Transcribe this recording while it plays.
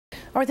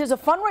All right, there's a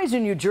fundraiser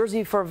in New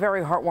Jersey for a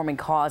very heartwarming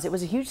cause. It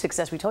was a huge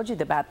success. We told you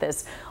about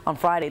this on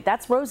Friday.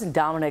 That's Rose and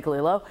Dominic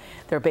Lillo.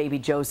 Their baby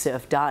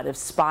Joseph died of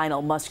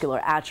spinal muscular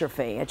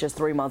atrophy at just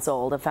 3 months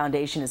old. A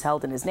foundation is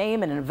held in his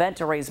name and an event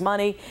to raise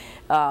money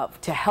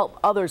to help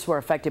others who are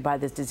affected by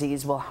this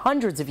disease. Well,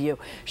 hundreds of you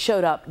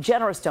showed up,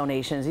 generous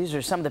donations. These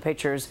are some of the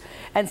pictures.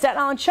 And Staten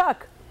Island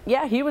Chuck.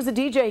 Yeah, he was a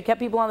DJ. He kept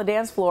people on the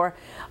dance floor.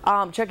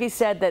 Chucky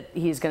said that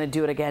he's going to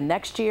do it again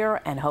next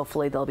year, and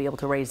hopefully they'll be able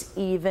to raise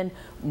even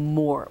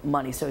more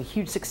money. So a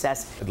huge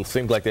success. It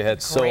seemed like they had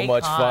so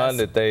much fun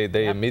that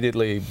they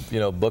immediately,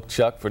 booked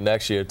Chuck for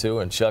next year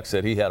too. And Chuck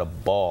said he had a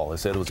ball. He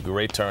said it was a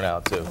great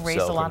turnout too. Raised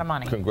a lot of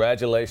money.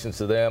 Congratulations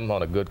to them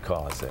on a good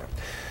cause there.